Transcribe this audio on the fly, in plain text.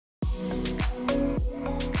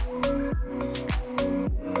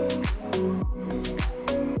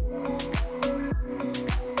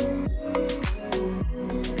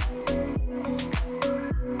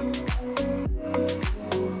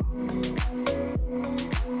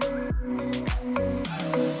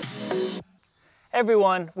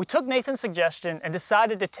everyone, we took Nathan's suggestion and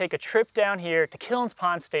decided to take a trip down here to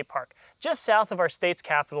Killens State Park, just south of our state's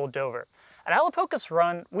capital, Dover. At Alapocus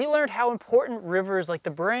Run, we learned how important rivers like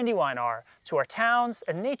the Brandywine are to our towns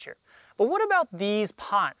and nature. But what about these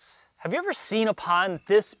ponds? Have you ever seen a pond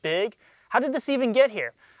this big? How did this even get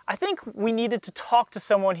here? I think we needed to talk to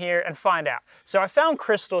someone here and find out. So I found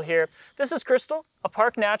Crystal here. This is Crystal, a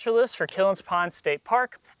park naturalist for Killens State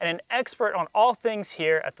Park and an expert on all things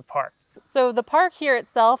here at the park. So the park here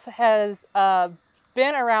itself has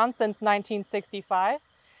been around since 1965.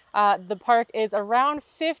 The park is around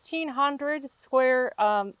 1,500 square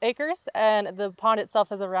acres, and the pond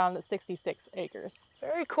itself is around 66 acres.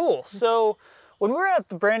 Very cool. So when we were at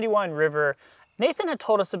the Brandywine River, Nathan had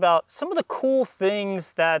told us about some of the cool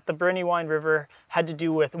things that the Brandywine River had to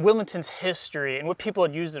do with Wilmington's history and what people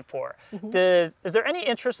had used it for. Is there any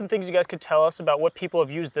interesting things you guys could tell us about what people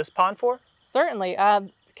have used this pond for? Certainly.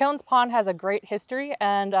 Killens Pond has a great history,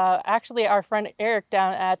 and actually our friend Eric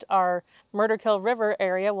down at our Murder Kill River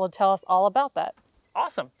area will tell us all about that.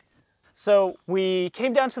 Awesome. So we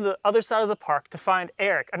came down to the other side of the park to find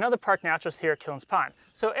Eric, another park naturalist here at Killens Pond.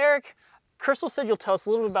 So Eric, Crystal said you'll tell us a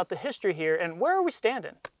little bit about the history here, and where are we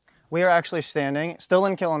standing? We are actually standing, still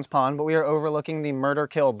in Killens Pond, but we are overlooking the Murder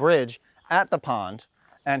Kill Bridge at the pond,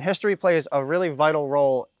 and history plays a really vital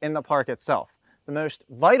role in the park itself. The most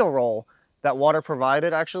vital role that water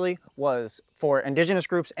provided actually was for indigenous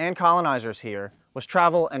groups and colonizers here was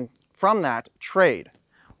travel, and from that, trade.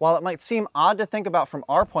 While it might seem odd to think about from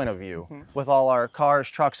our point of view, with all our cars,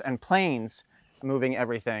 trucks, and planes moving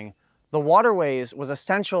everything, the waterways was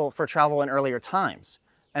essential for travel in earlier times,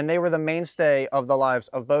 and they were the mainstay of the lives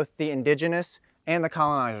of both the indigenous and the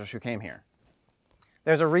colonizers who came here.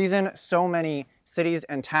 There's a reason so many cities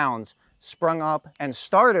and towns sprung up and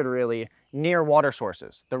started really near water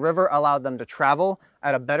sources. The river allowed them to travel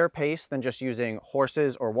at a better pace than just using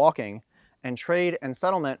horses or walking, and trade and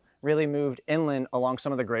settlement really moved inland along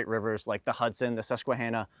some of the great rivers like the Hudson, the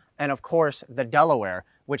Susquehanna, and of course the Delaware,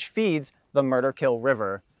 which feeds the Murder Kill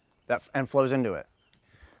River and flows into it.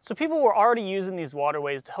 So people were already using these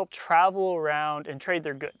waterways to help travel around and trade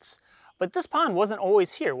their goods. But this pond wasn't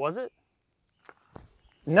always here, was it?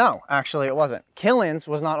 No, actually it wasn't. Killens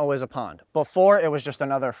was not always a pond. Before, it was just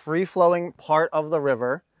another free-flowing part of the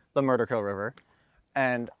river, the Murder Kill River,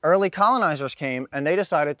 and early colonizers came and they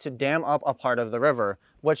decided to dam up a part of the river,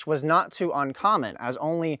 which was not too uncommon, as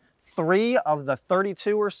only 3 of the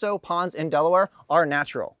 32 or so ponds in Delaware are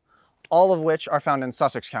natural, all of which are found in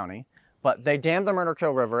Sussex County. But they dammed the Murder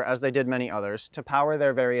Kill River, as they did many others, to power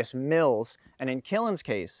their various mills, and in Killens'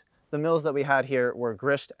 case, the mills that we had here were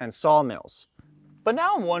grist and saw mills. But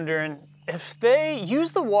now I'm wondering, if they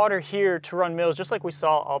use the water here to run mills, just like we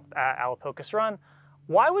saw up at Alapocus Run,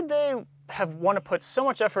 why would they want to put so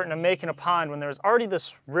much effort into making a pond when there's already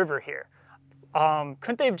this river here?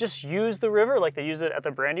 Couldn't they have just used the river like they use it at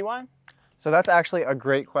the Brandywine? So that's actually a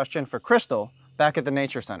great question for Crystal back at the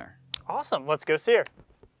Nature Center. Awesome, let's go see her.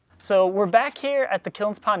 So we're back here at the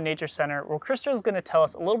Killens Pond Nature Center, where Crystal's going to tell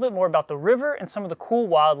us a little bit more about the river and some of the cool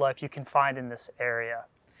wildlife you can find in this area.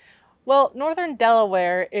 Well, northern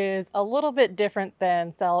Delaware is a little bit different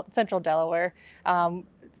than central Delaware.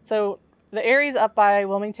 So the areas up by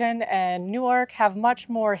Wilmington and Newark have much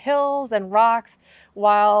more hills and rocks,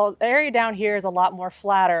 while the area down here is a lot more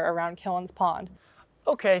flatter around Killens Pond.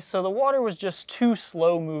 Okay, so the water was just too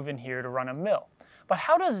slow moving here to run a mill. But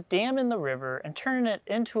how does damming the river and turning it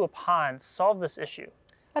into a pond solve this issue?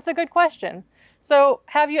 That's a good question. So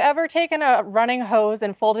have you ever taken a running hose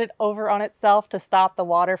and folded it over on itself to stop the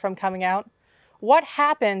water from coming out? What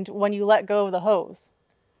happened when you let go of the hose?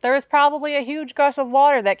 There was probably a huge gush of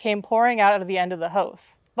water that came pouring out of the end of the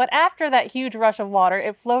hose. But after that huge rush of water,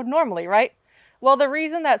 it flowed normally, right? Well, the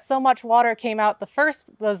reason that so much water came out the first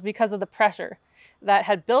was because of the pressure that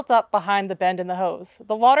had built up behind the bend in the hose.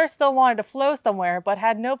 The water still wanted to flow somewhere, but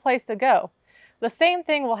had no place to go. The same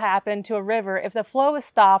thing will happen to a river if the flow is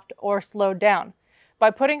stopped or slowed down. By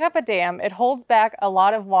putting up a dam, it holds back a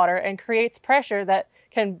lot of water and creates pressure that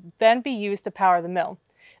can then be used to power the mill.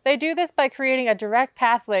 They do this by creating a direct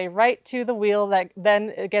pathway right to the wheel that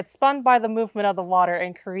then gets spun by the movement of the water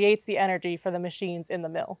and creates the energy for the machines in the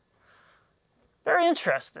mill. Very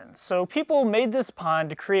interesting. So people made this pond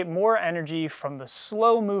to create more energy from the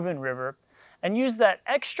slow-moving river and use that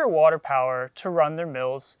extra water power to run their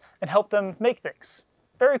mills and help them make things.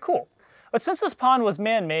 Very cool. But since this pond was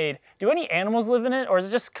man-made, do any animals live in it, or is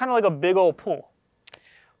it just kind of like a big old pool?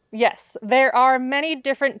 Yes, there are many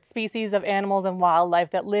different species of animals and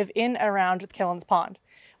wildlife that live in and around Killens Pond.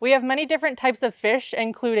 We have many different types of fish,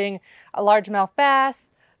 including a largemouth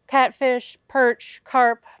bass, catfish, perch,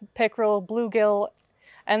 carp, pickerel, bluegill,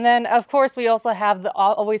 and then of course we also have the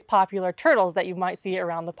always popular turtles that you might see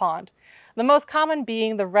around the pond. The most common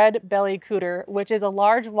being the red-bellied cooter, which is a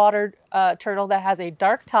large water turtle that has a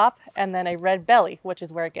dark top and then a red belly, which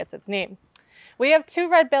is where it gets its name. We have 2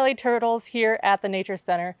 red-bellied turtles here at the Nature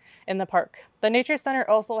Center in the park. The Nature Center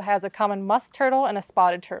also has a common musk turtle and a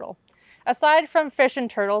spotted turtle. Aside from fish and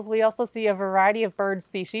turtles, we also see a variety of bird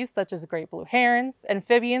species such as great blue herons,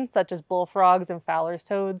 amphibians such as bullfrogs and Fowler's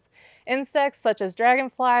toads, insects such as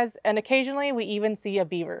dragonflies, and occasionally we even see a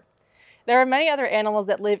beaver. There are many other animals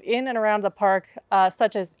that live in and around the park,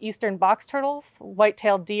 such as eastern box turtles,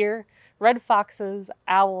 white-tailed deer, red foxes,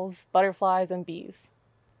 owls, butterflies, and bees.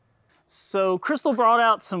 So Crystal brought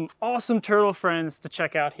out some awesome turtle friends to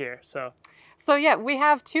check out here. So yeah, we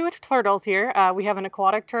have 2 turtles here. We have an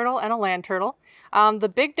aquatic turtle and a land turtle.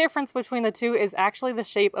 The big difference between the 2 is actually the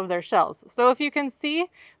shape of their shells. So if you can see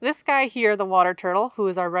this guy here, the water turtle, who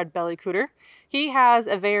is our red-bellied cooter, he has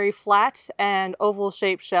a very flat and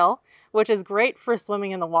oval-shaped shell, which is great for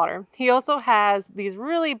swimming in the water. He also has these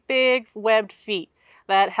really big webbed feet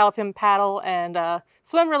that help him paddle and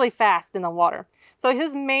swim really fast in the water. So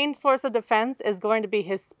his main source of defense is going to be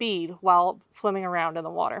his speed while swimming around in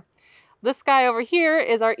the water. This guy over here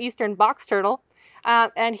is our eastern box turtle,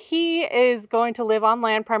 and he is going to live on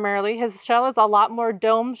land primarily. His shell is a lot more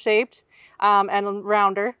dome-shaped and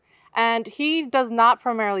rounder, and he does not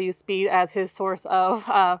primarily use speed as his source of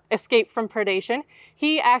escape from predation.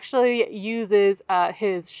 He actually uses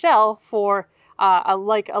his shell for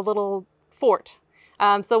like a little fort.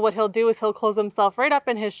 So what he'll do is he'll close himself right up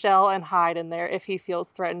in his shell and hide in there if he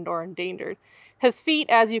feels threatened or endangered. His feet,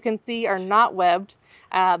 as you can see, are not webbed.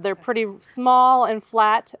 They're pretty small and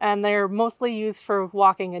flat, and they're mostly used for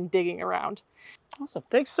walking and digging around. awesome.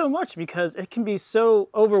 Thanks so much, because it can be so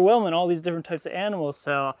overwhelming, all these different types of animals.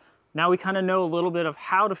 So now we kind of know a little bit of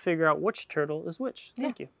how to figure out which turtle is which.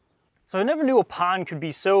 Thank you. So I never knew a pond could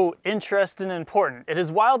be so interesting and important. It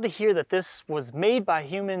is wild to hear that this was made by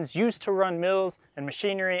humans, used to run mills and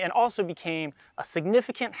machinery, and also became a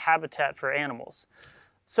significant habitat for animals.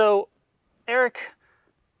 So, Eric,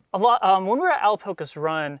 when we were at Alapocus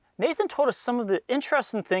Run, Nathan told us some of the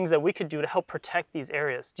interesting things that we could do to help protect these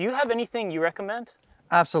areas. Do you have anything you recommend?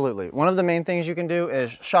 Absolutely. One of the main things you can do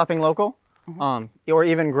is shopping local, or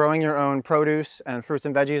even growing your own produce and fruits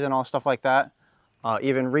and veggies and all stuff like that.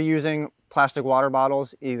 Even reusing plastic water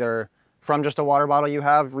bottles, either from just a water bottle you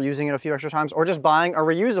have, reusing it a few extra times, or just buying a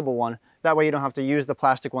reusable one. That way you don't have to use the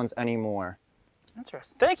plastic ones anymore.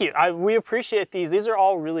 Interesting. Thank you. We appreciate these. These are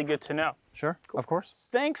all really good to know. Sure, cool. Of course.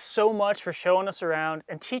 Thanks so much for showing us around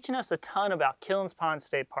and teaching us a ton about Killens Pond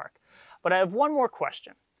State Park. But I have one more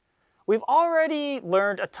question. We've already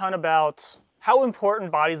learned a ton about how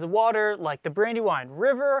important bodies of water like the Brandywine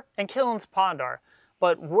River and Killens Pond are.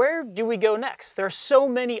 But where do we go next? There are so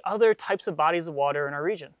many other types of bodies of water in our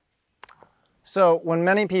region. So when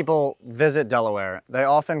many people visit Delaware, they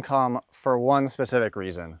often come for one specific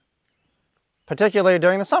reason, particularly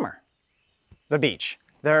during the summer: the beach.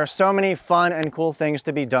 There are so many fun and cool things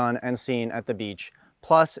to be done and seen at the beach.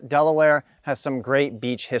 Plus, Delaware has some great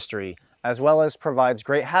beach history, as well as provides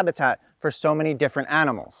great habitat for so many different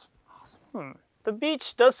animals. Awesome. The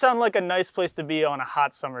beach does sound like a nice place to be on a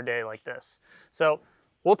hot summer day like this. So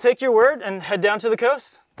we'll take your word and head down to the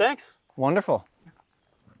coast. Thanks. Wonderful.